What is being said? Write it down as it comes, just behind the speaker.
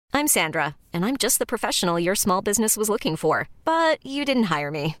I'm Sandra, and I'm just the professional your small business was looking for. But you didn't hire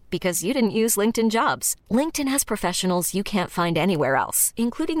me because you didn't use LinkedIn Jobs. LinkedIn has professionals you can't find anywhere else,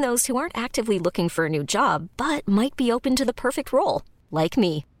 including those who aren't actively looking for a new job, but might be open to the perfect role, like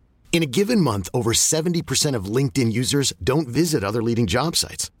me. In a given month, over 70% of LinkedIn users don't visit other leading job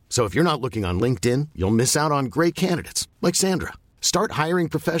sites. So if you're not looking on LinkedIn, you'll miss out on great candidates like Sandra. Start hiring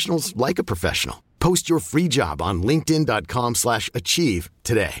professionals like a professional. Post your free job on linkedin.com/achieve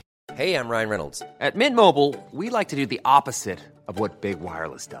today. Hey, I'm Ryan Reynolds. At Mint Mobile, we like to do the opposite of what Big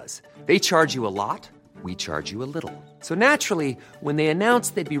Wireless does. They charge you a lot, we charge you a little. So naturally, when they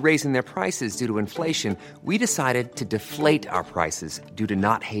announced they'd be raising their prices due to inflation, we decided to deflate our prices due to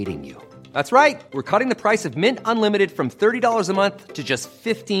not hating you. That's right. We're cutting the price of Mint Unlimited from $30 a month to just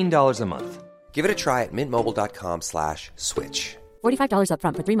 $15 a month. Give it a try at mintmobile.com/switch. $45 up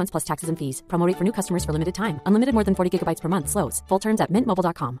front for 3 months plus taxes and fees. Promo rate for new customers for limited time. Unlimited more than 40 gigabytes per month. Slows full terms at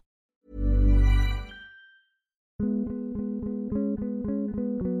mintmobile.com.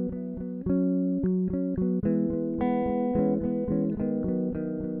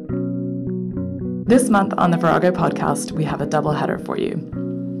 This month on the Virago podcast, we have a double header for you.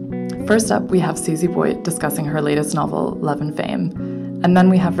 First up, we have Susie Boyd discussing her latest novel, Love and Fame. And then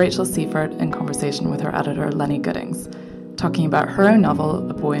we have Rachel Seifert in conversation with her editor, Lenny Goodings, talking about her own novel,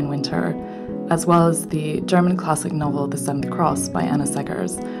 A Boy in Winter, as well as the German classic novel, The Seventh Cross by Anna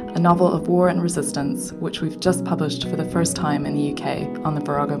Seghers, a novel of war and resistance, which we've just published for the first time in the UK on the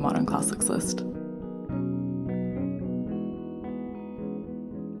Virago Modern Classics list.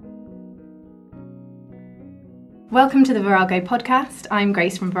 Welcome to the Virago podcast. I'm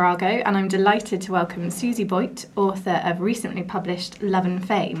Grace from Virago, and I'm delighted to welcome Susie Boyd, author of recently published Love and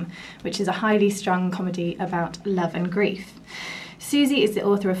Fame, which is a highly strung comedy about love and grief. Susie is the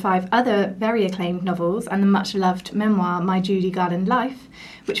author of 5 other very acclaimed novels and the much-loved memoir My Judy Garland Life,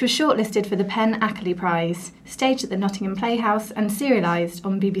 which was shortlisted for the PEN Ackley Prize, staged at the Nottingham Playhouse and serialised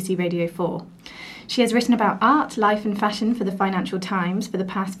on BBC Radio 4. She has written about art, life and fashion for the Financial Times for the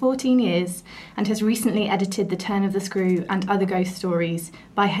past 14 years and has recently edited The Turn of the Screw and Other Ghost Stories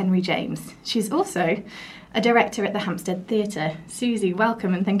by Henry James. She's also a director at the Hampstead Theatre. Susie,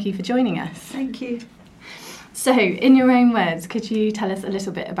 welcome and thank you for joining us. Thank you. So, in your own words, could you tell us a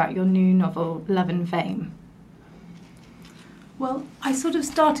little bit about your new novel, Love and Fame? Well, I sort of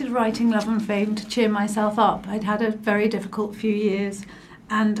started writing Love and Fame to cheer myself up. I'd had a very difficult few years.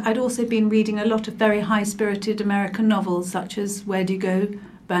 And I'd also been reading a lot of very high-spirited American novels, such as Where Do You Go,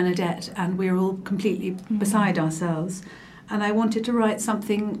 Bernadette, and We're All Completely Beside Ourselves. And I wanted to write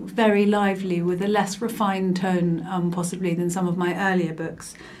something very lively with a less refined tone, possibly, than some of my earlier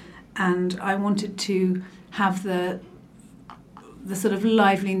books. And I wanted to have the sort of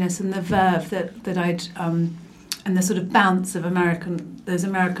liveliness and the verve that I'd and the sort of bounce of those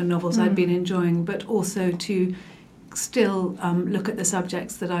American novels I'd been enjoying, but also to still look at the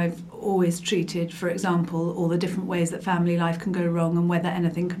subjects that I've always treated, for example, all the different ways that family life can go wrong and whether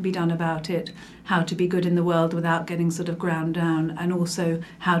anything can be done about it, how to be good in the world without getting sort of ground down, and also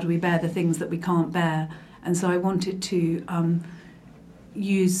how do we bear the things that we can't bear. And so I wanted to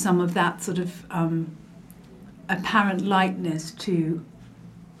use some of that sort of apparent lightness to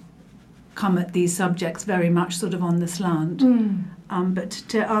come at these subjects very much sort of on the slant. But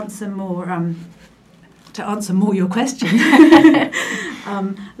to answer more your question,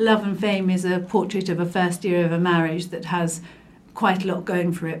 Love and Fame is a portrait of a first year of a marriage that has quite a lot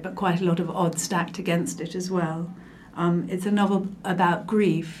going for it, but quite a lot of odds stacked against it as well. It's a novel about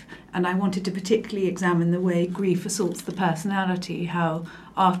grief, and I wanted to particularly examine the way grief assaults the personality, how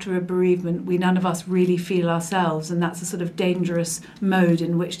after a bereavement none of us really feel ourselves, and that's a sort of dangerous mode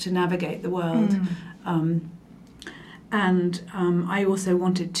in which to navigate the world. And I also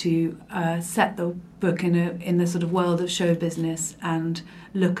wanted to set the book in the sort of world of show business and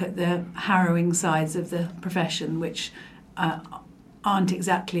look at the harrowing sides of the profession, which aren't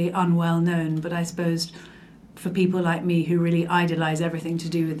exactly unwell known, but I suppose for people like me who really idolise everything to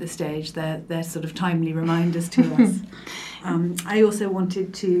do with the stage, they're sort of timely reminders to us. I also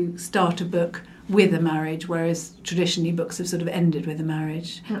wanted to start a book with a marriage, whereas traditionally books have sort of ended with a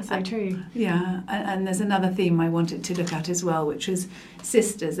marriage. That's so true. Yeah, and there's another theme I wanted to look at as well, which was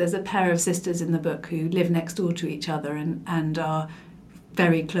sisters. There's a pair of sisters in the book who live next door to each other and are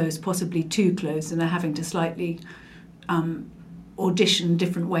very close, possibly too close, and are having to slightly audition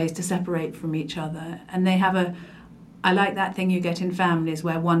different ways to separate from each other. And they have I like that thing you get in families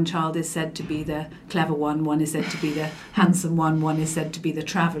where one child is said to be the clever one is said to be the handsome one is said to be the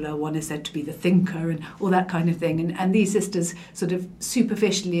traveller, one is said to be the thinker, and all that kind of thing. And these sisters, sort of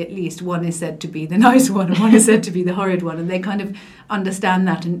superficially at least, one is said to be the nice one and one is said to be the horrid one. And they kind of understand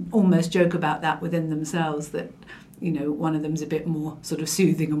that and almost joke about that within themselves, that, you know, one of them's a bit more sort of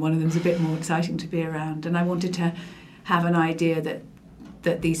soothing and one of them's a bit more exciting to be around. And I wanted to have an idea that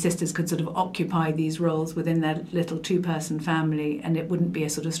these sisters could sort of occupy these roles within their little two-person family, and it wouldn't be a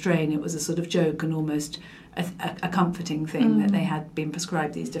sort of strain. It was a sort of joke and almost a comforting thing that they had been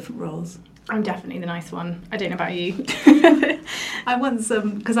prescribed these different roles. I'm definitely the nice one. I don't know about you. I once,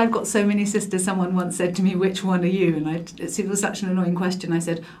 because I've got so many sisters, someone once said to me, "Which one are you?" And it was such an annoying question. I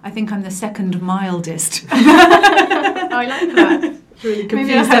said, "I think I'm the second mildest." I like that. Really confused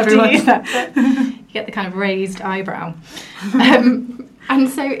Maybe I'll have everyone. to use that. You get the kind of raised eyebrow. And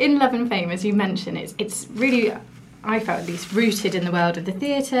so in Love and Fame, as you mentioned, it's really, I felt at least, rooted in the world of the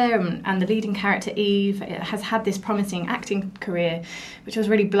theatre, and the leading character, Eve, has had this promising acting career, which was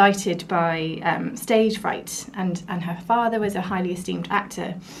really blighted by stage fright, and her father was a highly esteemed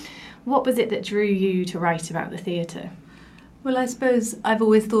actor. What was it that drew you to write about the theatre? Well, I suppose I've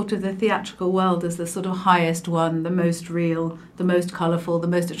always thought of the theatrical world as the sort of highest one, the most real, the most colourful, the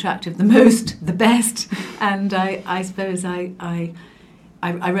most attractive, the best. And I suppose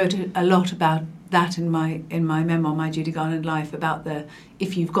I wrote a lot about that in my memoir, My Judy Garland Life, about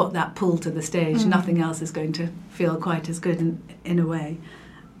if you've got that pull to the stage, nothing else is going to feel quite as good in a way.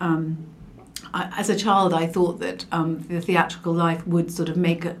 As a child, I thought that the theatrical life would sort of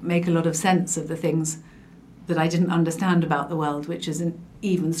make a lot of sense of the things that I didn't understand about the world, which is an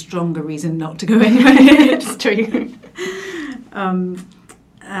even stronger reason not to go anywhere. It's true.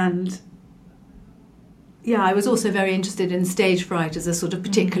 And yeah, I was also very interested in stage fright as a sort of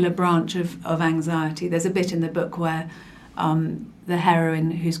particular branch of anxiety. There's a bit in the book where the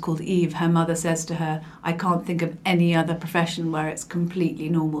heroine, who's called Eve, her mother says to her, "I can't think of any other profession where it's completely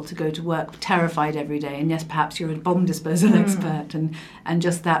normal to go to work terrified every day. And yes, perhaps you're a bomb disposal expert." And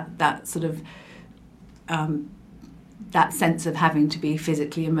just that sort of that sense of having to be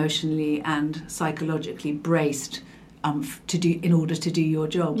physically, emotionally and psychologically braced in order to do your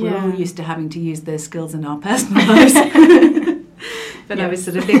job. Yeah. We're all used to having to use those skills in our personal lives. But I was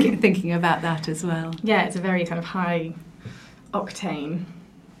sort of thinking about that as well. Yeah, it's a very kind of high octane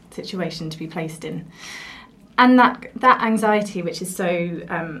situation to be placed in. And that anxiety, which is so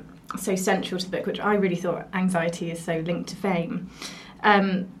central to the book, which I really thought anxiety is so linked to fame.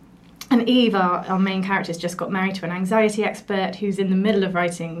 And Eve, our main character, has just got married to an anxiety expert who's in the middle of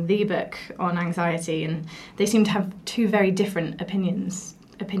writing the book on anxiety, and they seem to have two very different opinions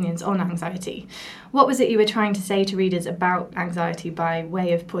on anxiety. What was it you were trying to say to readers about anxiety by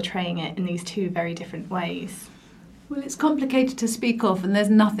way of portraying it in these two very different ways? Well, it's complicated to speak of, and there's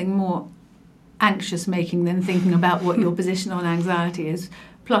nothing more anxious-making than thinking about what your position on anxiety is.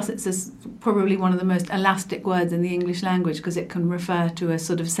 Plus, it's probably one of the most elastic words in the English language, because it can refer to a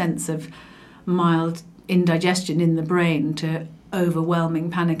sort of sense of mild indigestion in the brain to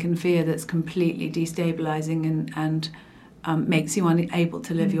overwhelming panic and fear that's completely destabilising and makes you unable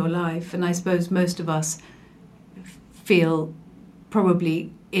to live your life. And I suppose most of us feel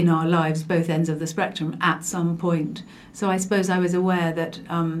probably in our lives both ends of the spectrum at some point. So I suppose I was aware that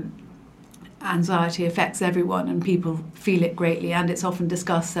anxiety affects everyone and people feel it greatly, and it's often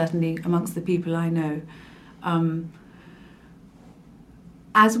discussed, certainly amongst the people I know.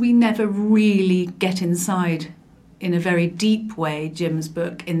 As we never really get inside in a very deep way Jim's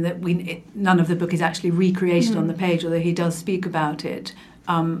book, in that none of the book is actually recreated on the page, although he does speak about it,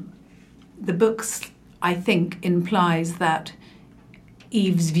 the book, I think, implies that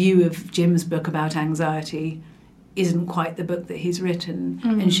Eve's view of Jim's book about anxiety isn't quite the book that he's written,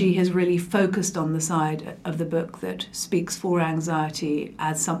 and she has really focused on the side of the book that speaks for anxiety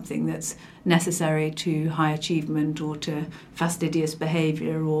as something that's necessary to high achievement or to fastidious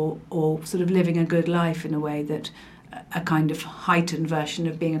behaviour or sort of living a good life in a way that a kind of heightened version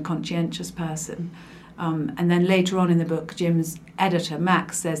of being a conscientious person. And then later on in the book, Jim's editor,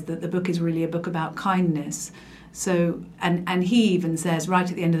 Max, says that the book is really a book about kindness. So, and he even says right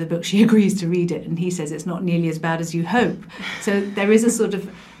at the end of the book she agrees to read it, and he says it's not nearly as bad as you hope. So there is a sort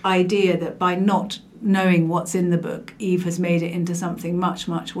of idea that by not knowing what's in the book, Eve has made it into something much,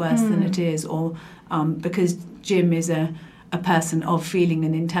 much worse than it is, or because Jim is a person of feeling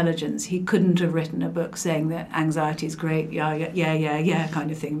and intelligence, he couldn't have written a book saying that anxiety is great, yeah,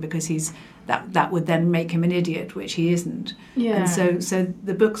 kind of thing, because that would then make him an idiot, which he isn't. Yeah. And so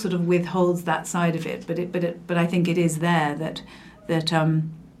the book sort of withholds that side of it, but I think it is there that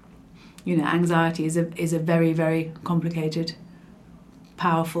anxiety is a very, very complicated,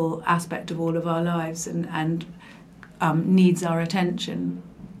 powerful aspect of all of our lives, and needs our attention.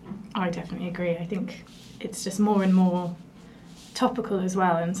 I definitely agree. I think it's just more and more topical as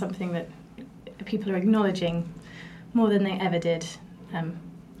well, and something that people are acknowledging more than they ever did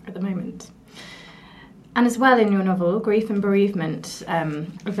at the moment. And as well, in your novel, grief and bereavement are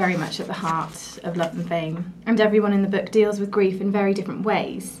very much at the heart of Love and Fame, and everyone in the book deals with grief in very different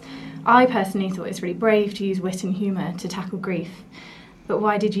ways. I personally thought it's really brave to use wit and humour to tackle grief, but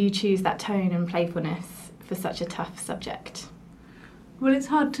why did you choose that tone and playfulness for such a tough subject? Well, it's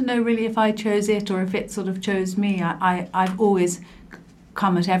hard to know really if I chose it or if it sort of chose me. I've always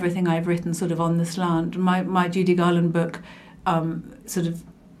come at everything I've written sort of on the slant. My Judy Garland book sort of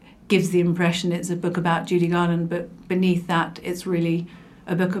gives the impression it's a book about Judy Garland, but beneath that it's really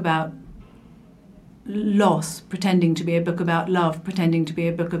a book about loss, pretending to be a book about love, pretending to be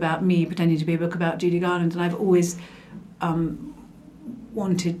a book about me, pretending to be a book about Judy Garland. And I've always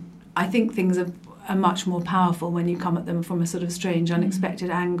wanted, I think things are much more powerful when you come at them from a sort of strange, unexpected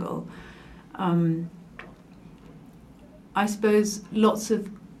angle. I suppose lots of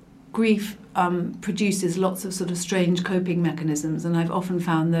grief produces lots of sort of strange coping mechanisms, and I've often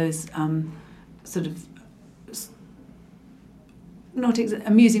found those sort of not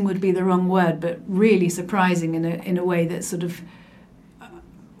amusing would be the wrong word, but really surprising in a way that sort of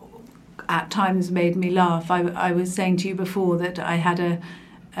at times made me laugh. I was saying to you before that I had a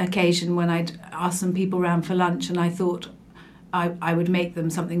occasion when I'd asked some people round for lunch, and I thought I would make them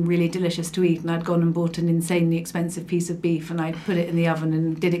something really delicious to eat, and I'd gone and bought an insanely expensive piece of beef, and I'd put it in the oven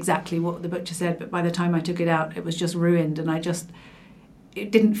and did exactly what the butcher said, but by the time I took it out it was just ruined, and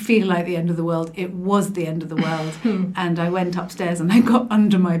it didn't feel like the end of the world. It was the end of the world. And I went upstairs and I got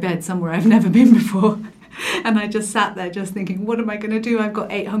under my bed somewhere I've never been before. And I just sat there just thinking, what am I going to do? I've got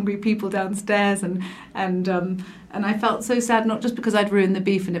 8 hungry people downstairs. And I felt so sad, not just because I'd ruined the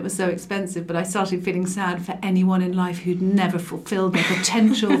beef and it was so expensive, but I started feeling sad for anyone in life who'd never fulfilled their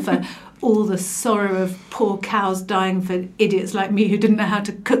potential, for all the sorrow of poor cows dying for idiots like me who didn't know how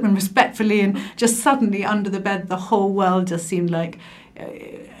to cook them respectfully. And just suddenly under the bed, the whole world just seemed like...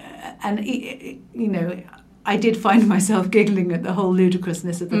 and, you know, I did find myself giggling at the whole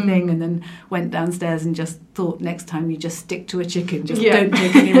ludicrousness of the thing, and then went downstairs and just thought, next time you just stick to a chicken, just don't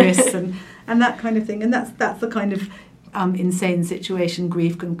take any risks, and that kind of thing. And that's the kind of insane situation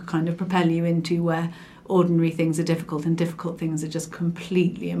grief can kind of propel you into, where ordinary things are difficult and difficult things are just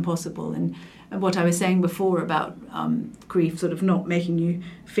completely impossible. And what I was saying before about grief sort of not making you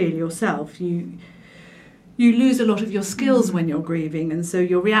feel yourself, you lose a lot of your skills when you're grieving, and so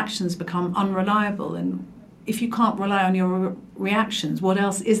your reactions become unreliable. And if you can't rely on your reactions, what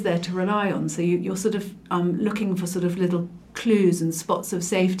else is there to rely on? So you're sort of looking for sort of little clues and spots of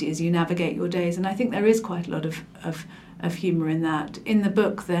safety as you navigate your days. And I think there is quite a lot of humour in that. In the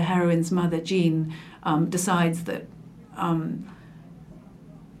book, the heroine's mother, Jean, decides that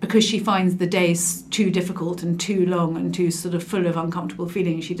because she finds the days too difficult and too long and too sort of full of uncomfortable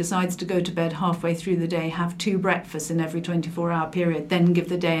feelings, she decides to go to bed halfway through the day, have 2 breakfasts in every 24-hour period, then give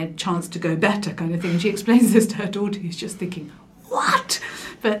the day a chance to go better, kind of thing. And she explains this to her daughter, who's just thinking, what?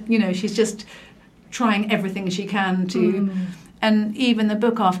 But, you know, she's just trying everything she can to... And even the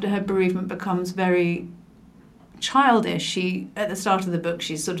book, after her bereavement, becomes very childish. At the start of the book,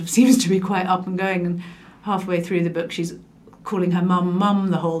 she sort of seems to be quite up and going, and halfway through the book, she's calling her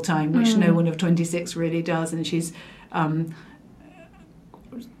mum the whole time, which no one of 26 really does, and she's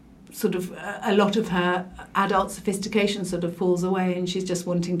sort of a lot of her adult sophistication sort of falls away, and she's just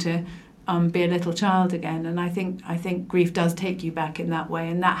wanting to be a little child again. And I think grief does take you back in that way,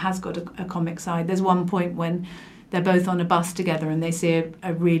 and that has got a comic side. There's one point when they're both on a bus together and they see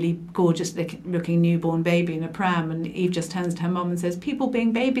a really gorgeous looking newborn baby in a pram, and Eve just turns to her mum and says, "People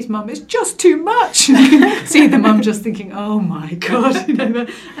being babies, Mum, is just too much." And you can see the mum just thinking, oh my God, you know,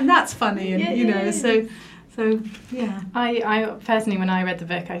 and that's funny. And you know, so yeah. I personally, when I read the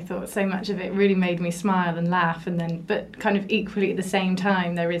book, I thought so much of it really made me smile and laugh, and then, but kind of equally at the same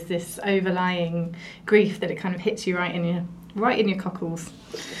time, there is this overlying grief that it kind of hits you right in your cockles.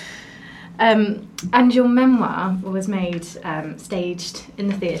 And your memoir was made staged in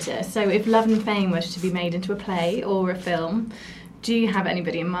the theatre. So if Love and Fame was to be made into a play or a film, do you have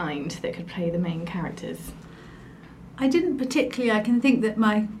anybody in mind that could play the main characters? I didn't particularly. I can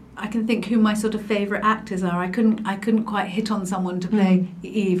think who my sort of favourite actors are. I couldn't quite hit on someone to play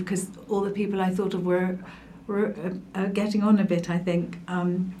Eve, because all the people I thought of were getting on a bit, I think.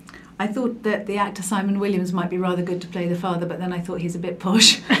 I thought that the actor Simon Williams might be rather good to play the father, but then I thought he's a bit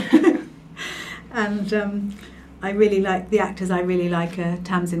posh. And I really like the actors. I really like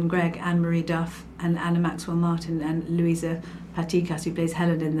Tamsin Greig, Anne-Marie Duff, and Anna Maxwell Martin, and Louisa Patikas, who plays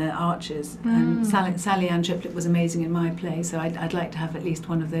Helen in The Archers. And Sally Ann Triplett was amazing in my play, so I'd like to have at least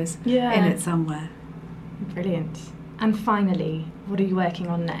one of those in it somewhere. Brilliant. And finally, what are you working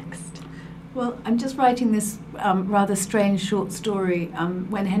on next? Well, I'm just writing this rather strange short story.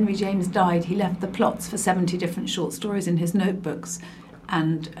 When Henry James died, he left the plots for 70 different short stories in his notebooks,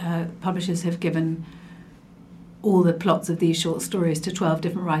 and publishers have given all the plots of these short stories to 12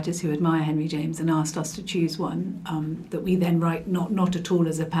 different writers who admire Henry James and asked us to choose one that we then write not at all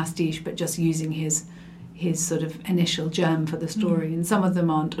as a pastiche, but just using his sort of initial germ for the story. And some of them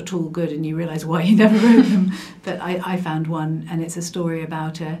aren't at all good and you realise why he never wrote them. But I found one, and it's a story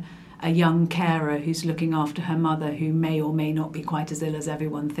about a young carer who's looking after her mother, who may or may not be quite as ill as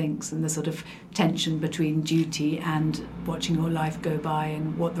everyone thinks, and the sort of tension between duty and watching your life go by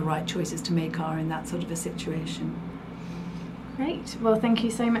and what the right choices to make are in that sort of a situation. Great. Well, thank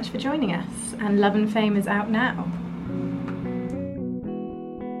you so much for joining us. And Love and Fame is out now.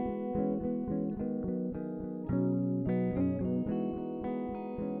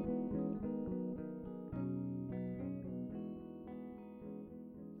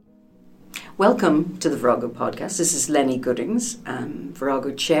 Welcome to the Virago podcast. This is Lenny Goodings,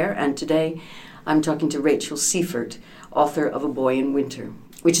 Virago Chair, and today I'm talking to Rachel Seifert, author of A Boy in Winter,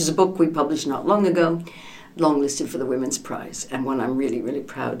 which is a book we published not long ago, longlisted for the Women's Prize, and one I'm really, really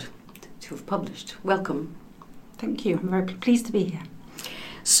proud to have published. Welcome. Thank you. I'm very pleased to be here.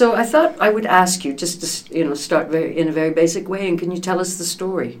 So I thought I would ask you just to start in a very basic way, and can you tell us the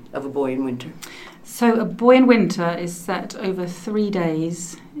story of A Boy in Winter? So A Boy in Winter is set over 3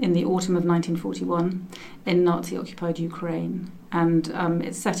 days in the autumn of 1941 in Nazi-occupied Ukraine. And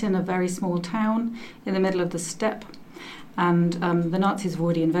it's set in a very small town in the middle of the steppe. And the Nazis have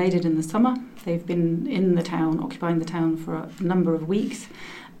already invaded in the summer. They've been in the town, occupying the town for a number of weeks.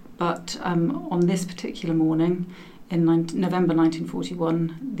 But on this particular morning, in November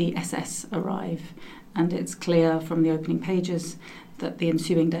 1941, the SS arrive. And it's clear from the opening pages that the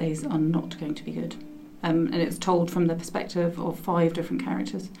ensuing days are not going to be good. And it's told from the perspective of 5 different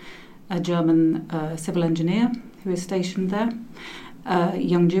characters. A German civil engineer who is stationed there, a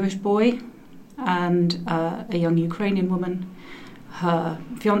young Jewish boy, and a young Ukrainian woman, her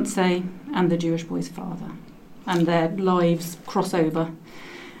fiancé, and the Jewish boy's father. And their lives cross over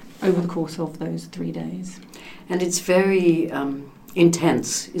the course of those 3 days. And it's very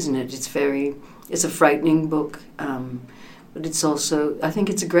intense, isn't it? It's a frightening book, but it's also, I think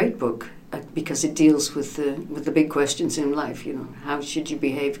it's a great book because it deals with the big questions in life. How should you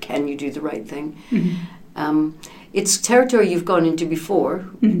behave? Can you do the right thing? Mm-hmm. It's territory you've gone into before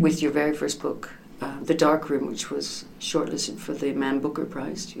with your very first book, The Dark Room, which was shortlisted for the Man Booker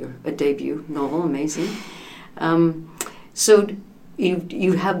Prize, a debut novel, amazing. So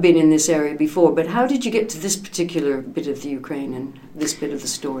you have been in this area before, but how did you get to this particular bit of the Ukraine and this bit of the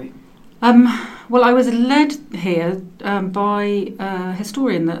story? Well, I was led here by a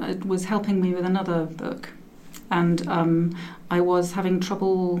historian that was helping me with another book, and I was having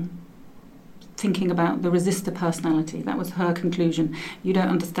trouble thinking about the resistor personality. That was her conclusion. You don't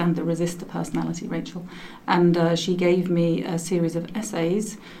understand the resistor personality, Rachel. And she gave me a series of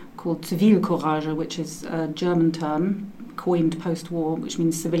essays called Zivilcourage, which is a German term coined post-war, which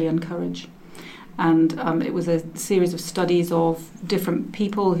means civilian courage. And it was a series of studies of different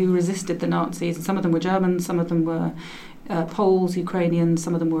people who resisted the Nazis. And some of them were Germans, some of them were Poles, Ukrainians,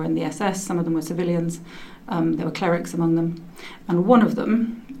 some of them were in the SS, some of them were civilians. There were clerics among them. And one of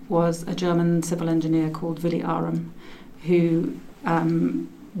them was a German civil engineer called Willy Arum, who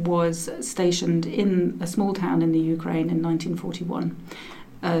was stationed in a small town in the Ukraine in 1941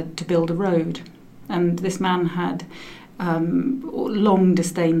 to build a road. And this man had long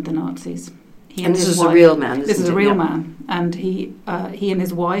disdained the Nazis. This is a real man. This is a real man, and he and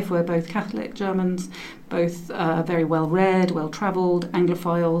his wife were both Catholic Germans, both very well read, well travelled,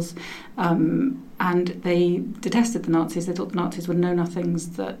 Anglophiles, and they detested the Nazis. They thought the Nazis were know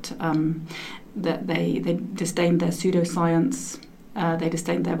nothings. That they disdained their pseudoscience. They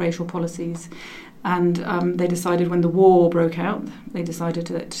disdained their racial policies. And they decided when the war broke out, they decided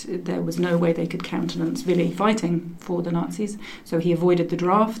that there was no way they could countenance Willy fighting for the Nazis. So he avoided the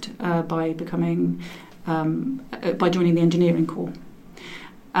draft by joining the engineering corps.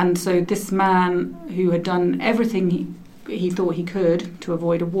 And so this man, who had done everything he thought he could to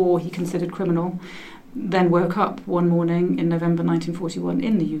avoid a war he considered criminal, then woke up one morning in November 1941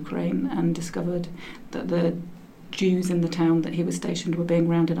 in the Ukraine and discovered that the Jews in the town that he was stationed were being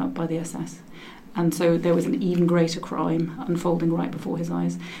rounded up by the SS. And so there was an even greater crime unfolding right before his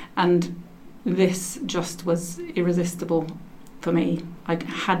eyes. And this just was irresistible for me. I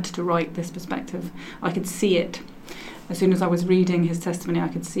had to write this perspective. I could see it. As soon as I was reading his testimony, I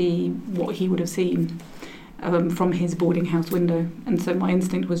could see what he would have seen from his boarding house window. And so my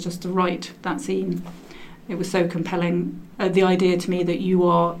instinct was just to write that scene. It was so compelling. The idea to me that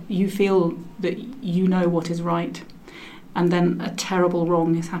you feel that you know what is right, and then a terrible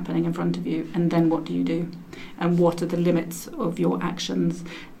wrong is happening in front of you, and then what do you do? And what are the limits of your actions?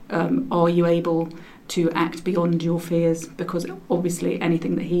 Are you able to act beyond your fears? Because obviously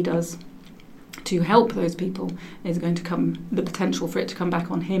anything that he does to help those people is going to the potential for it to come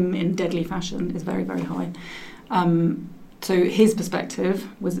back on him in deadly fashion is very, very high. So his perspective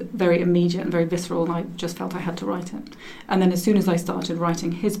was very immediate and very visceral, and I just felt I had to write it. And then as soon as I started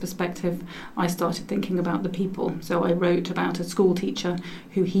writing his perspective, I started thinking about the people. So I wrote about a school teacher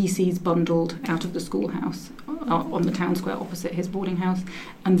who he sees bundled out of the schoolhouse on the town square opposite his boarding house.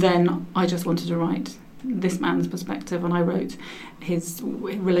 And then I just wanted to write this man's perspective, and I wrote his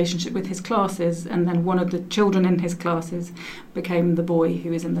relationship with his classes, and then one of the children in his classes became the boy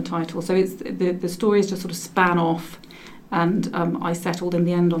who is in the title. So it's the stories just sort of span off. And I settled in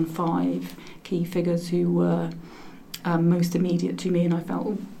the end on 5 key figures who were most immediate to me, and I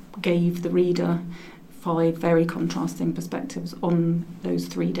felt gave the reader 5 very contrasting perspectives on those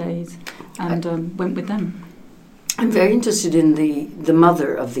 3 days, and went with them. I'm very interested in the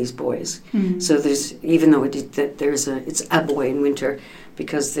mother of these boys. Mm. So there's, even though it's a boy in winter,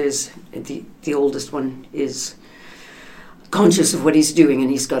 because there's the oldest one is conscious of what he's doing,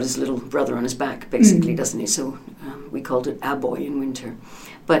 and he's got his little brother on his back, basically, doesn't he? So we called it A Boy in Winter.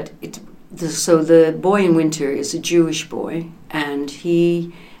 But so the boy in winter is a Jewish boy, and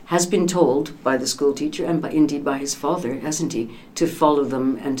he has been told by the school teacher and indeed by his father, hasn't he, to follow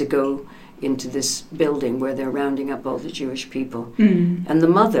them and to go into this building where they're rounding up all the Jewish people. Mm. And the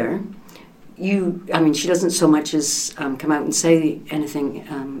mother, she doesn't so much as come out and say anything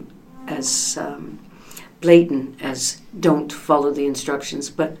as blatant as don't follow the instructions,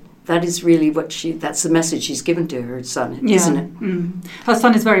 but that is really that's the message she's given to her son, isn't it? Mm. Her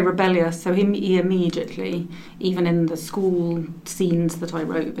son is very rebellious, so he immediately, even in the school scenes that I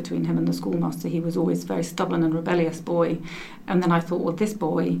wrote between him and the schoolmaster, he was always a very stubborn and rebellious boy. And then I thought, well, this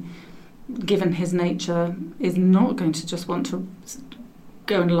boy, given his nature, is not going to just want to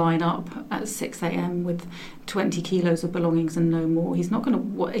go and line up at 6 a.m. with 20 kilos of belongings and no more. He's not going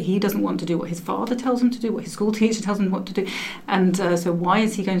to. He doesn't want to do what his father tells him to do, what his school teacher tells him what to do, and so why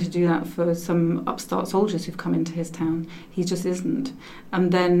is he going to do that for some upstart soldiers who've come into his town? He just isn't.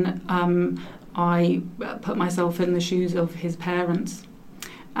 And then I put myself in the shoes of his parents,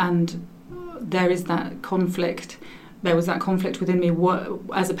 and there is that conflict. There was that conflict within me.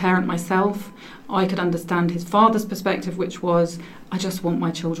 As a parent myself, I could understand his father's perspective, which was, I just want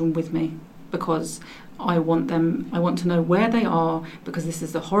my children with me because I want to know where they are, because this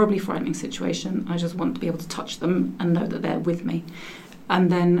is a horribly frightening situation. I just want to be able to touch them and know that they're with me.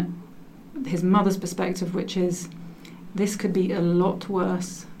 And then his mother's perspective, which is, this could be a lot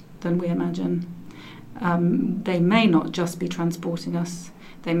worse than we imagine. They may not just be transporting us.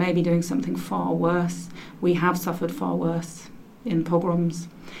 They may be doing something far worse. We have suffered far worse in pogroms,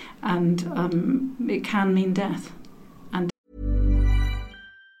 and it can mean death.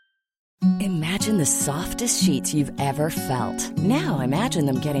 Imagine the softest sheets you've ever felt. Now imagine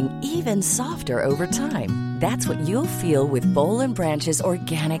them getting even softer over time. That's what you'll feel with Boll & Branch's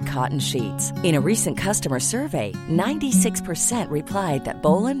organic cotton sheets. In a recent customer survey, 96% replied that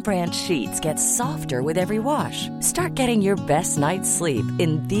Boll & Branch sheets get softer with every wash. Start getting your best night's sleep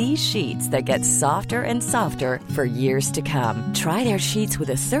in these sheets that get softer and softer for years to come. Try their sheets with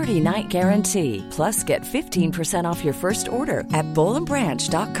a 30-night guarantee. Plus, get 15% off your first order at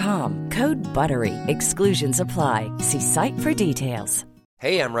bollandbranch.com. Code BUTTERY. Exclusions apply. See site for details.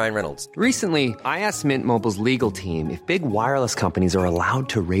 Hey, I'm Ryan Reynolds. Recently, I asked Mint Mobile's legal team if big wireless companies are allowed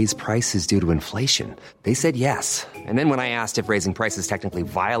to raise prices due to inflation. They said yes. And then when I asked if raising prices technically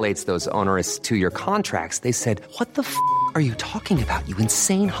violates those onerous 2-year contracts, they said, "What the f*** are you talking about, you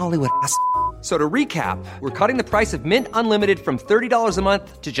insane Hollywood ass?" So to recap, we're cutting the price of Mint Unlimited from $30 a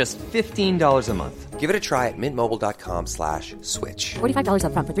month to just $15 a month. Give it a try at mintmobile.com/switch. $45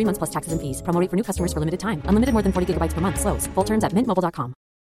 up front for 3 months plus taxes and fees. Promo rate for new customers for limited time. Unlimited more than 40 gigabytes per month. Slows full terms at mintmobile.com.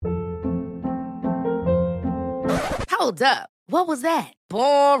 Hold up. What was that?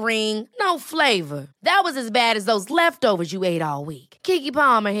 Boring. No flavor. That was as bad as those leftovers you ate all week. Keke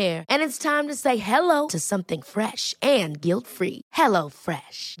Palmer here, and it's time to say hello to something fresh and guilt-free. Hello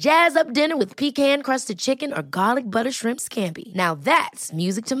Fresh. Jazz up dinner with pecan-crusted chicken or garlic butter shrimp scampi. Now that's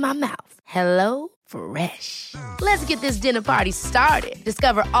music to my mouth. Hello Fresh. Let's get this dinner party started.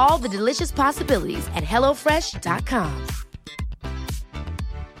 Discover all the delicious possibilities at hellofresh.com.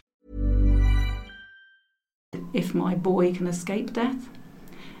 If my boy can escape death,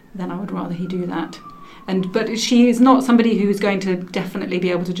 then I would rather he do that. But she is not somebody who is going to definitely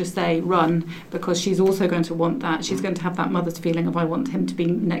be able to just say run, because she's also going to want that. She's going to have that mother's feeling of I want him to be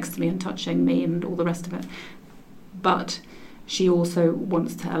next to me and touching me and all the rest of it. But she also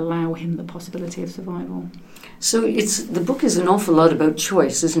wants to allow him the possibility of survival. So the book is an awful lot about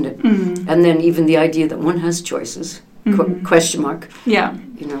choice, isn't it? Mm-hmm. And then even the idea that one has choices, question mark. Yeah.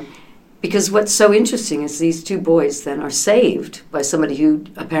 You know. Because what's so interesting is these two boys then are saved by somebody who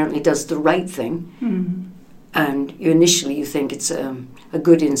apparently does the right thing. Mm. And initially you think it's a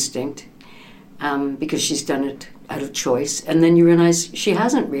good instinct because she's done it out of choice. And then you realize she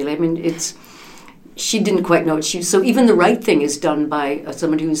hasn't really. I mean, she didn't quite know what she... So even the right thing is done by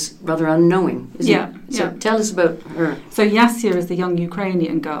somebody who's rather unknowing, isn't it? So tell us about her. So Yasia is the young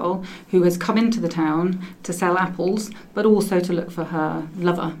Ukrainian girl who has come into the town to sell apples, but also to look for her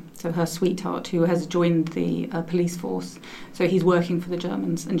lover, so her sweetheart, who has joined the police force. So he's working for the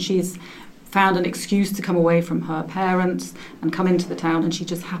Germans, and she's found an excuse to come away from her parents and come into the town, and she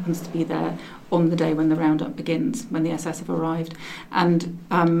just happens to be there on the day when the roundup begins, when the SS have arrived. And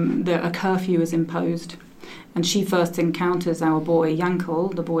a curfew is imposed. And she first encounters our boy,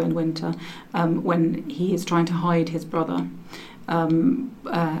 Yankel, the boy in winter, when he is trying to hide his brother, because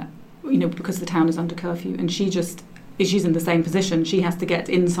the town is under curfew. And she's in the same position. She has to get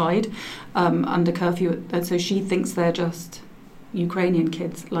inside under curfew. So she thinks they're just Ukrainian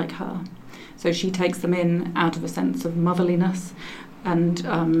kids like her. So she takes them in out of a sense of motherliness, and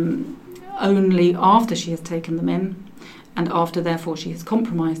only after she has taken them in, and after therefore she has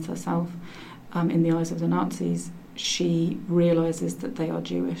compromised herself in the eyes of the Nazis, she realises that they are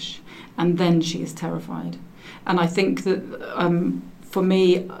Jewish, and then she is terrified. And I think that for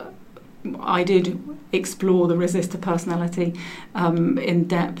me, I did explore the resistor personality in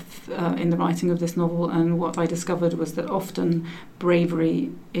depth in the writing of this novel, and what I discovered was that often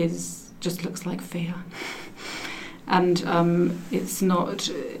bravery just looks like fear, and it's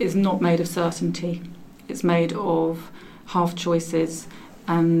not made of certainty. It's made of half choices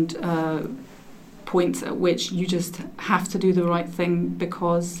and points at which you just have to do the right thing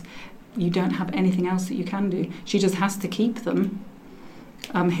because you don't have anything else that you can do. She just has to keep them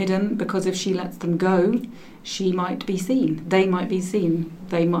hidden, because if she lets them go, she might be seen. They might be seen.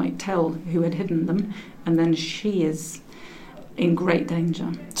 They might tell who had hidden them, and then she is in great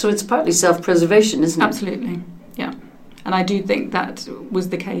danger. So it's partly self-preservation, isn't it? Absolutely, yeah. And I do think that was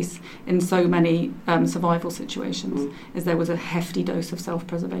the case in so many survival situations, is there was a hefty dose of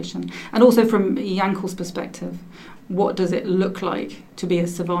self-preservation. And also from Yankel's perspective, what does it look like to be a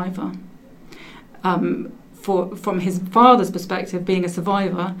survivor? From his father's perspective, being a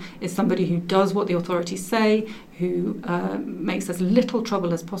survivor is somebody who does what the authorities say, who makes as little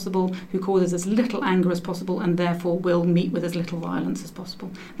trouble as possible, who causes as little anger as possible, and therefore will meet with as little violence as possible.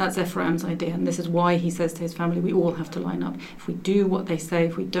 That's Ephraim's idea, and this is why he says to his family, we all have to line up. If we do what they say,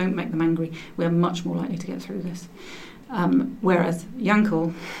 if we don't make them angry, we are much more likely to get through this. Whereas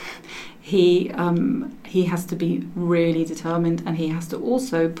Yankel, he has to be really determined, and he has to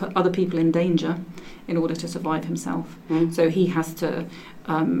also put other people in danger in order to survive himself. So he has to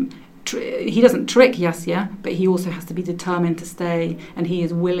he doesn't trick Yasia, but he also has to be determined to stay, and he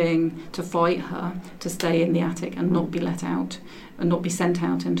is willing to fight her to stay in the attic and not be let out and not be sent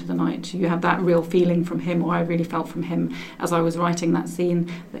out into the night. You have that real feeling from him, or I really felt from him as I was writing that scene,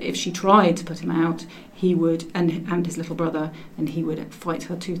 that if she tried to put him out, he would, and his little brother, and he would fight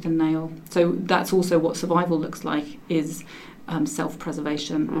her tooth and nail. So that's also what survival looks like, is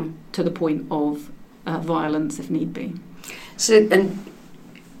self-preservation to the point of violence if need be. So, and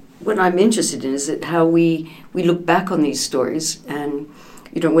what I'm interested in is that how we look back on these stories, and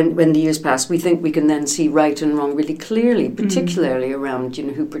when the years pass, we think we can then see right and wrong really clearly, particularly around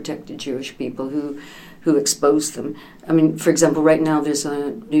who protected Jewish people, who exposed them. I mean, for example, right now there's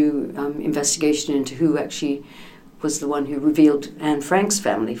a new investigation into who actually was the one who revealed Anne Frank's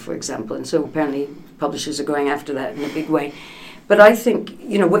family, for example, and so apparently publishers are going after that in a big way. But I think,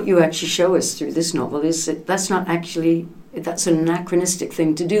 what you actually show us through this novel is that that's an anachronistic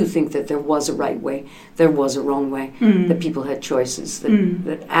thing to do, think that there was a right way, there was a wrong way, that people had choices,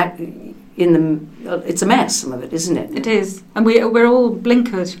 that it's a mess, some of it, isn't it? It is. And we're all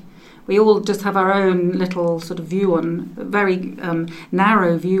blinkered. We all just have our own little sort of view on, very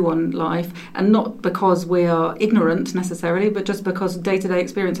narrow view on life, and not because we are ignorant necessarily, but just because day-to-day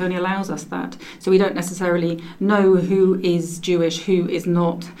experience only allows us that. So we don't necessarily know who is Jewish, who is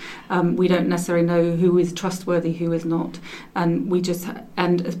not. We don't necessarily know who is trustworthy, who is not. And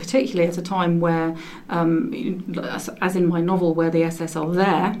particularly at a time where, as in my novel, where the SS are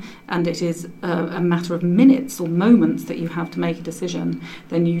there, and it is a matter of minutes or moments that you have to make a decision,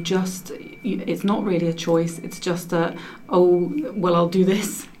 then it's not really a choice. It's just I'll do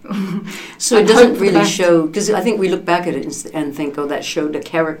this. So it doesn't really show, because I think we look back at it and think, oh, that showed a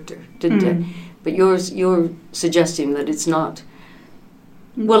character, didn't it? But you're suggesting that it's not.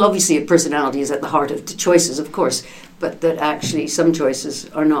 Well, obviously a personality is at the heart of the choices, of course, but that actually some choices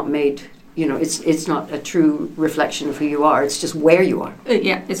are not made. It's not a true reflection of who you are. It's just where you are.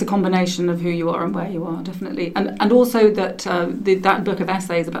 It's a combination of who you are and where you are, definitely. And also that that book of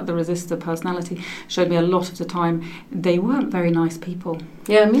essays about the resistor personality showed me a lot of the time they weren't very nice people.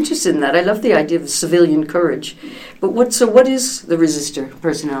 Yeah, I'm interested in that. I love the idea of civilian courage. But what is the resistor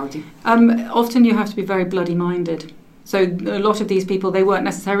personality? Often you have to be very bloody-minded. So a lot of these people, they weren't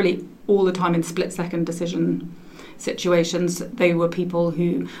necessarily all the time in split-second decision situations. They were people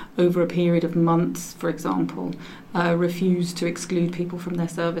who, over a period of months, for example, refused to exclude people from their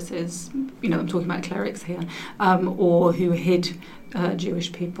services. I'm talking about clerics here, or who hid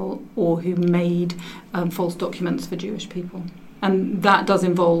Jewish people, or who made false documents for Jewish people. And that does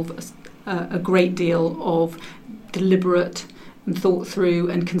involve a great deal of deliberate and thought through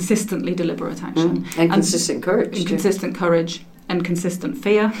and consistently deliberate action. And consistent courage. And consistent courage. And consistent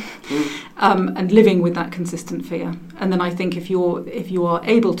fear, and living with that consistent fear. And then I think if you are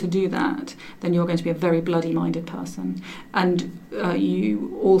able to do that, then you're going to be a very bloody-minded person. And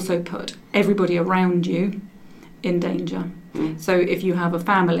you also put everybody around you in danger. So if you have a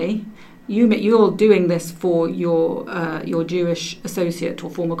family, you're doing this for your Jewish associate or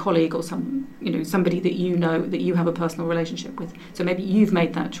former colleague or somebody that you know that you have a personal relationship with. So maybe you've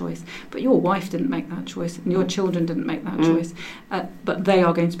made that choice, but your wife didn't make that choice, and your children didn't make that choice, but they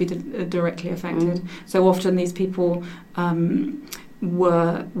are going to be directly affected. So often these people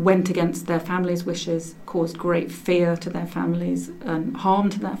went against their families' wishes, caused great fear to their families and harm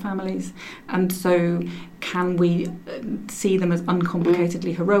to their families. And so can we see them as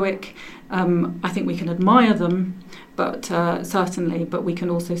uncomplicatedly heroic? I think we can admire them, but but we can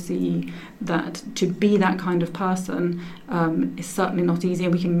also see that to be that kind of person is certainly not easy,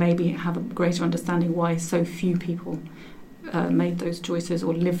 and we can maybe have a greater understanding why so few people made those choices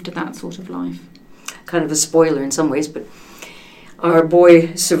or lived that sort of life. Kind of a spoiler in some ways, but our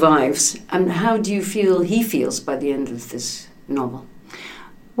boy survives. And how do you feel he feels by the end of this novel?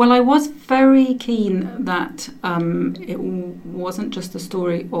 Well, I was very keen that it wasn't just a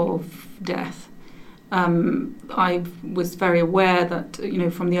story of death. I was very aware that,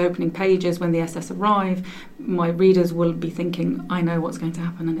 from the opening pages, when the SS arrive, my readers will be thinking, I know what's going to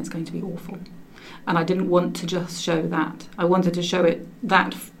happen and it's going to be awful. And I didn't want to just show that. I wanted to show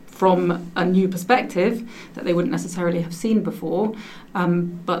that from a new perspective that they wouldn't necessarily have seen before,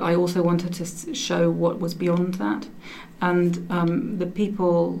 but I also wanted to show what was beyond that. And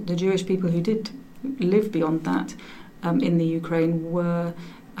the Jewish people who did live beyond that in the Ukraine were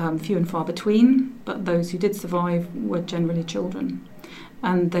few and far between, but those who did survive were generally children.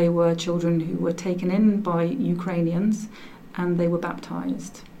 And they were children who were taken in by Ukrainians and they were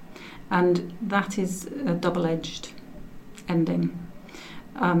baptized. And that is a double-edged ending.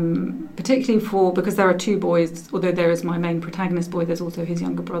 Particularly because there are two boys, although there is my main protagonist boy, there's also his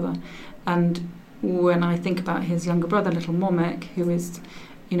younger brother. And when I think about his younger brother, little Momek, who is,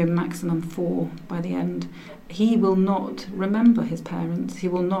 maximum 4 by the end, he will not remember his parents. He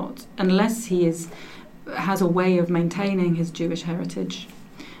will not, unless he has a way of maintaining his Jewish heritage.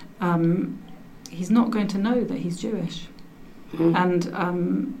 He's not going to know that he's Jewish. And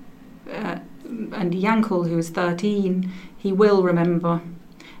Yankel, who is 13, he will remember,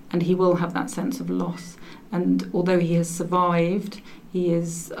 and he will have that sense of loss. And although he has survived, he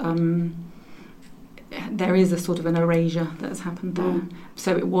is there is a sort of an erasure that has happened there.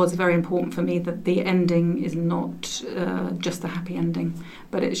 So it was very important for me that the ending is not just a happy ending,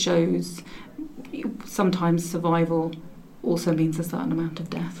 but it shows sometimes survival also means a certain amount of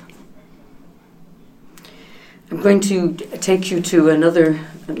death. I'm going to take you to another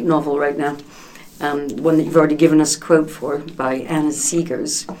novel right now, one that you've already given us a quote for, by Anna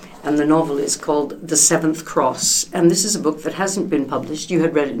Seegers, and the novel is called The Seventh Cross. And this is a book that hasn't been published. You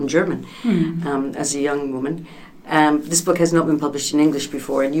had read it in German as a young woman, This book has not been published in English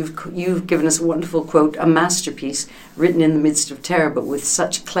before, and you've given us a wonderful quote, a masterpiece written in the midst of terror, but with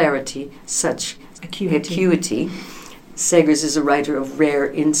such clarity, such acuity. Segers is a writer of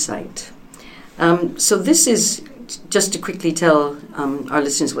rare insight. So this is, just to quickly tell our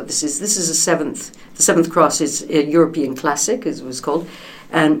listeners what this is the Seventh Cross is a European classic, as it was called,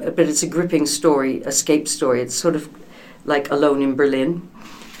 but it's a gripping story, escape story. It's sort of like Alone in Berlin,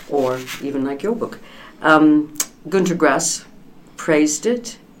 or even like your book. Günter Grass praised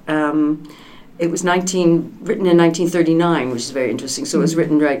it. It was written in 1939, which is very interesting. So it was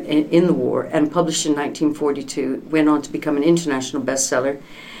written right in the war and published in 1942. Went on to become an international bestseller.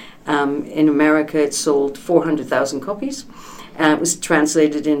 In America, it sold 400,000 copies. It was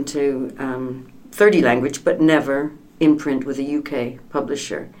translated into 30 languages, but never in print with a UK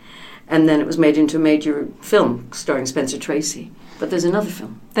publisher. And then it was made into a major film starring Spencer Tracy. But there's another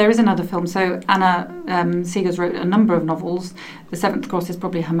film. There is another film. So Anna Segers wrote a number of novels. The Seventh Cross is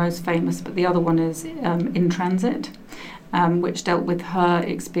probably her most famous, but the other one is In Transit, which dealt with her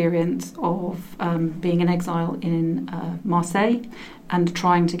experience of being in exile in Marseille and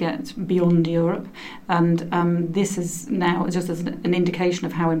trying to get beyond Europe. And this is now, just as an indication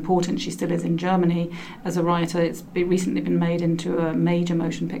of how important she still is in Germany as a writer, it's recently been made into a major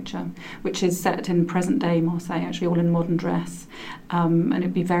motion picture, which is set in present-day Marseille, actually all in modern dress. And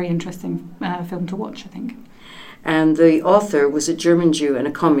it'd be a very interesting film to watch, I think. And the author was a German Jew and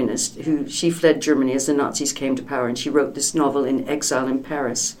a communist she fled Germany as the Nazis came to power, and she wrote this novel in exile in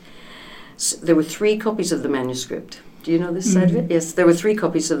Paris. So there were 3 copies of the manuscript. Do you know this side of it? Yes, there were 3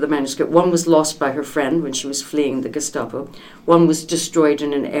 copies of the manuscript. One was lost by her friend when she was fleeing the Gestapo. One was destroyed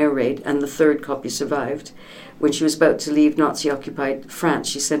in an air raid, and the 3rd copy survived. When she was about to leave Nazi-occupied France,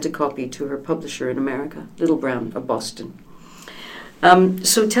 she sent a copy to her publisher in America, Little Brown of Boston.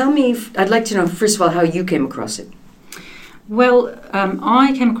 So tell me, I'd like to know, first of all, how you came across it. Well,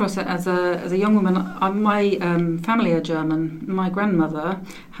 I came across it as a young woman. My family are German. My grandmother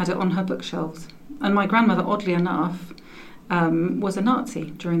had it on her bookshelves. And my grandmother, oddly enough, was a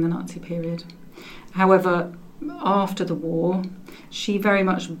Nazi during the Nazi period. However, after the war, she very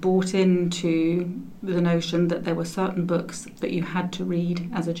much bought into the notion that there were certain books that you had to read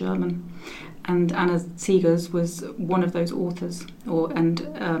as a German. And Anna Segers was one of those authors, and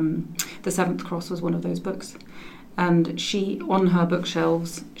The Seventh Cross was one of those books. And she, on her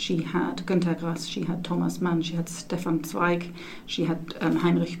bookshelves, she had Günter Grass, she had Thomas Mann, she had Stefan Zweig, she had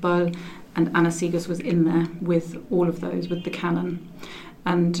Heinrich Böll, and Anna Segers was in there with all of those, with the canon.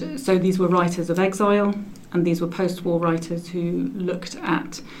 And so these were writers of exile, and these were post-war writers who looked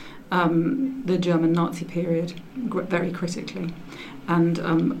at the German Nazi period very critically.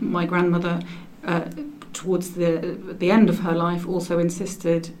 And my grandmother, towards the end of her life, also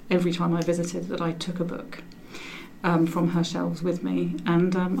insisted every time I visited that I took a book from her shelves with me,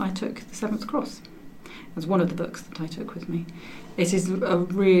 and I took The Seventh Cross as one of the books that I took with me. It is a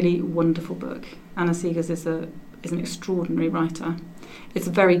really wonderful book. Anna Segers is an extraordinary writer. It's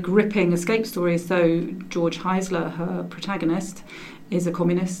a very gripping escape story. So George Heisler, her protagonist, is a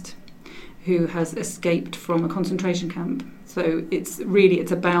communist who has escaped from a concentration camp. So it's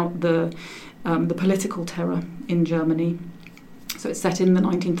about the political terror in Germany. So it's set in the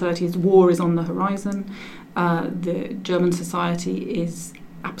 1930s. War is on the horizon. The German society is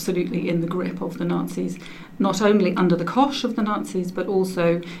absolutely in the grip of the Nazis, not only under the cosh of the Nazis, but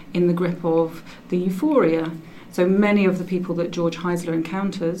also in the grip of the euphoria. So many of the people that George Heisler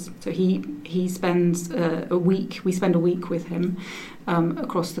encounters, so he spends a week with him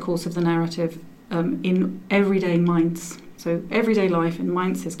across the course of the narrative in everyday Mainz. So everyday life in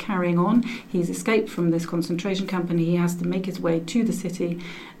Mainz is carrying on. He's escaped from this concentration camp, and he has to make his way to the city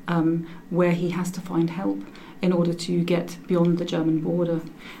where he has to find help in order to get beyond the German border.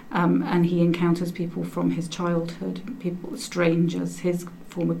 And he encounters people from his childhood, people, strangers, his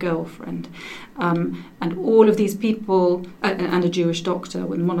former girlfriend. And all of these people, and a Jewish doctor,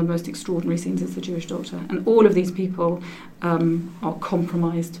 when one of the most extraordinary scenes is the Jewish doctor. And all of these people are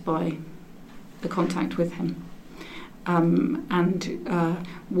compromised by the contact with him.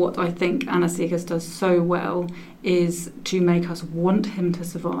 What I think Anna Segers does so well is to make us want him to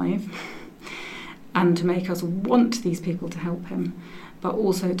survive and to make us want these people to help him, but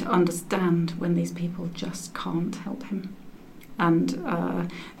also to understand when these people just can't help him. And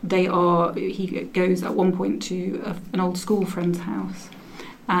he goes at one point to an old school friend's house,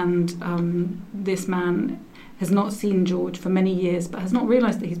 and this man has not seen George for many years, but has not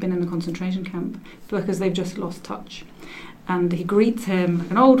realised that he's been in the concentration camp because they've just lost touch. and he greets him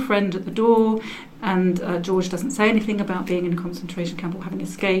like an old friend at the door. And George doesn't say anything about being in a concentration camp or having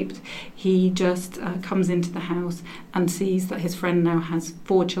escaped. He just comes into the house and sees that his friend now has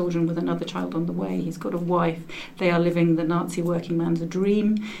 4 children with another child on the way. He's got a wife. They are living the Nazi working man's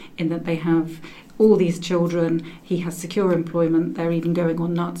dream in that they have all these children. He has secure employment. They're even going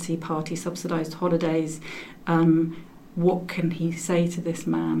on Nazi party subsidised holidays. What can he say to this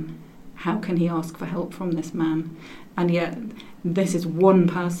man? How can he ask for help from this man? And yet this is one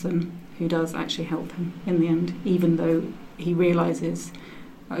person who does actually help him in the end, even though he realises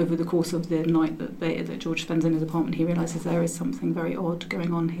over the course of the night that George spends in his apartment, he realises there is something very odd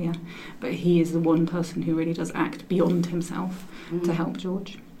going on here. But he is the one person who really does act beyond himself to help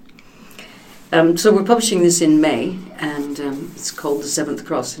George. So we're publishing this in May, and it's called The Seventh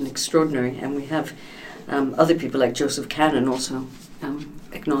Cross, an Extraordinary, and we have other people like Joseph Cannon also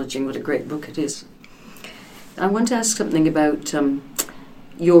acknowledging what a great book it is. I want to ask something about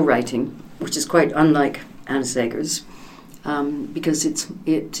your writing, which is quite unlike Anna Seger's, because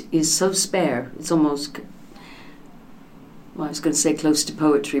it is so spare. It's almost, well, I was going to say close to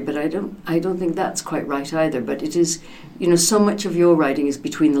poetry, but I don't think that's quite right either. But it is, so much of your writing is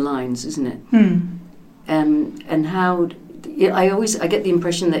between the lines, isn't it? And how I get the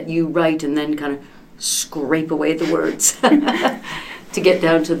impression that you write and then kind of scrape away the words to get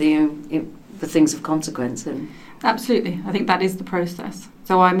down to the things of consequence. And absolutely, I think that is the process.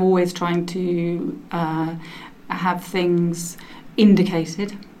 So I'm always trying to have things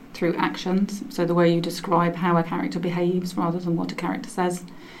indicated through actions. So the way you describe how a character behaves rather than what a character says.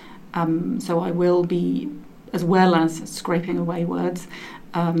 So I will be, as well as scraping away words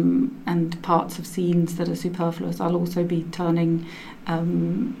and parts of scenes that are superfluous, I'll also be turning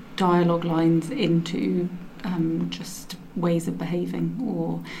dialogue lines into just ways of behaving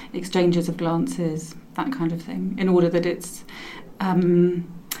or exchanges of glances, that kind of thing, in order that it's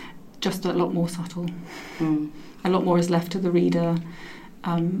just a lot more subtle. A lot more is left to the reader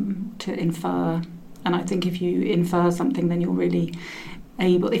to infer. And I think if you infer something, then you're really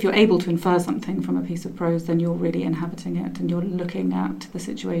if you're able to infer something from a piece of prose, then you're really inhabiting it and you're looking at the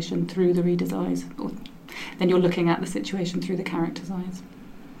situation through the reader's eyes, or then you're looking at the situation through the character's eyes.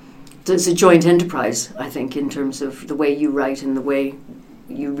 So it's a joint enterprise, I think, in terms of the way you write and the way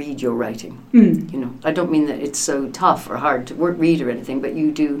you read your writing. I don't mean that it's so tough or hard to read or anything, but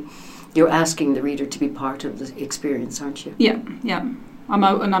you're asking the reader to be part of the experience, aren't you? Yeah.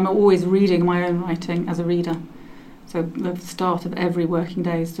 I'm always reading my own writing as a reader. So the start of every working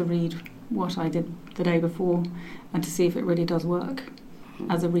day is to read what I did the day before and to see if it really does work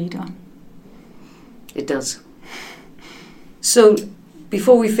as a reader. It does. So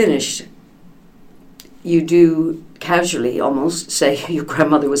before we finish, you do casually almost say your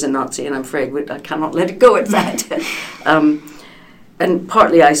grandmother was a Nazi, and I'm afraid I cannot let it go at that. And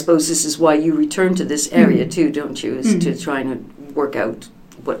partly, I suppose, this is why you return to this area too, don't you, is to try and work out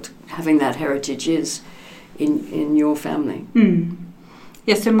what having that heritage is in your family.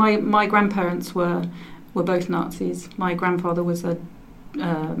 Yes, so my grandparents were both Nazis. My grandfather was a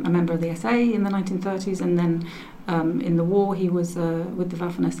member of the SA in the 1930s, and then in the war he was with the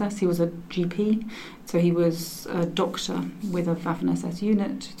Waffen-SS. He was a GP, so he was a doctor with a Waffen-SS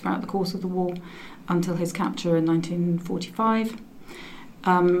unit throughout the course of the war until his capture in 1945.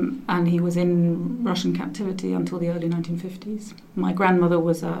 And he was in Russian captivity until the early 1950s. My grandmother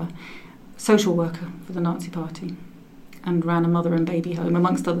was a social worker for the Nazi Party and ran a mother and baby home.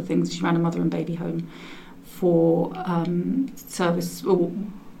 Amongst other things, she ran a mother and baby home for service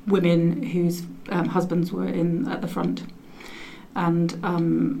women whose husbands were at the front.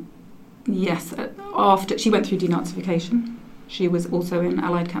 And yes, after she went through denazification, she was also in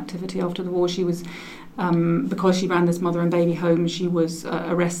Allied captivity after the war. She was, because she ran this mother and baby home, she was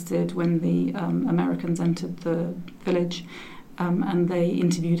arrested when the Americans entered the village, and they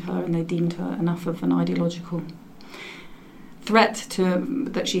interviewed her and they deemed her enough of an ideological threat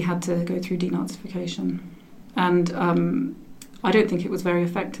that she had to go through denazification. And I don't think it was very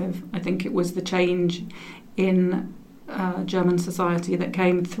effective. I think it was the change in German society that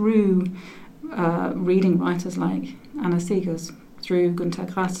came through reading writers like Anna Seger's, through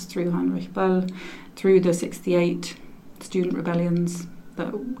Günter Grass, through Heinrich Böll, through the 68 student rebellions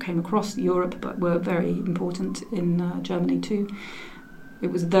that came across Europe but were very important in Germany too.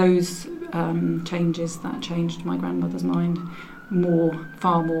 It was those changes that changed my grandmother's mind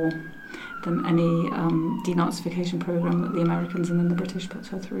far more than any denazification program that the Americans and then the British put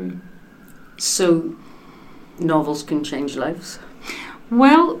her through. So, novels can change lives?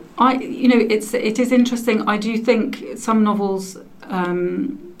 Well, it is interesting. I do think some novels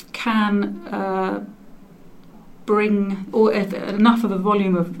can bring, or if enough of a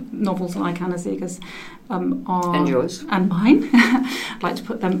volume of novels like Anna Sieger's are... And yours. And mine. I'd like to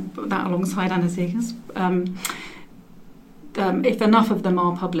put that alongside Anna Sieger's. If enough of them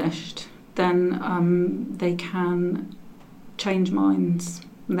are published, then they can change minds.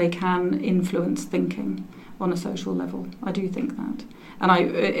 They can influence thinking on a social level. I do think that.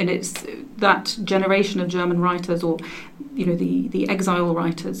 And it's that generation of German writers, or, you know, the exile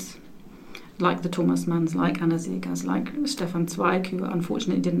writers, like the Thomas Manns, like Anna Siegers, like Stefan Zweig, who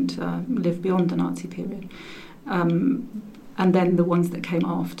unfortunately didn't live beyond the Nazi period. And then the ones that came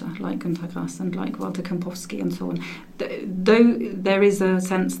after, like Günter Grass and like Walter Kempowski and so on. Though there is a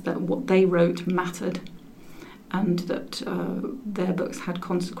sense that what they wrote mattered, and that their books had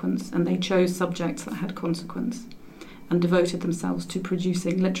consequence, and they chose subjects that had consequence, and devoted themselves to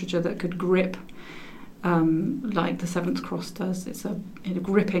producing literature that could grip, like The Seventh Cross does. It's a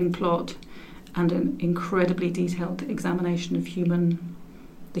gripping plot and an incredibly detailed examination of the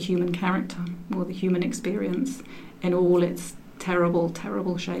human character, or the human experience in all its terrible,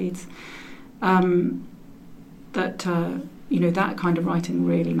 terrible shades. That kind of writing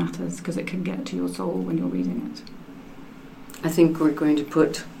really matters, because it can get to your soul when you're reading it. I think we're going to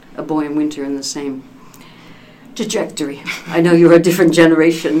put A Boy in Winter in the same trajectory. I know you're a different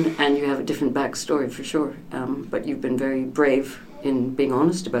generation and you have a different backstory for sure, but you've been very brave in being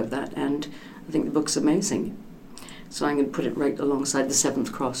honest about that, and I think the book's amazing. So I'm going to put it right alongside The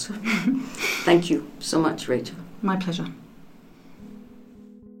Seventh Cross. Thank you so much, Rachel. My pleasure.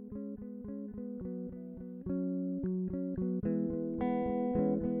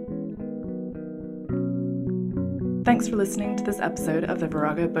 Thanks for listening to this episode of the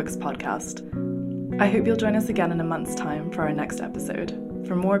Virago Books podcast. I hope you'll join us again in a month's time for our next episode,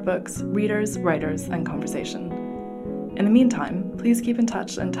 for more books, readers, writers, and conversation. In the meantime, please keep in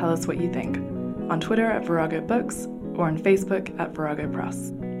touch and tell us what you think, on Twitter at Virago Books, or on Facebook at Virago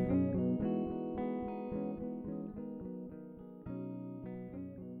Press.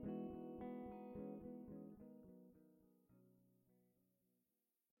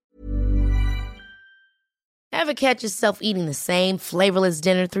 Ever catch yourself eating the same flavorless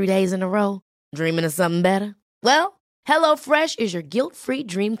dinner 3 days in a row? Dreaming of something better? Well, HelloFresh is your guilt-free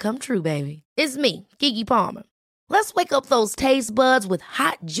dream come true, baby. It's me, Keke Palmer. Let's wake up those taste buds with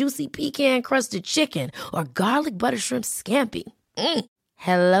hot, juicy pecan-crusted chicken or garlic butter shrimp scampi.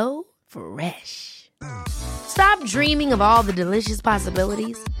 Hello Fresh. Stop dreaming of all the delicious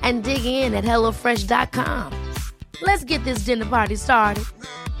possibilities and dig in at HelloFresh.com. Let's get this dinner party started.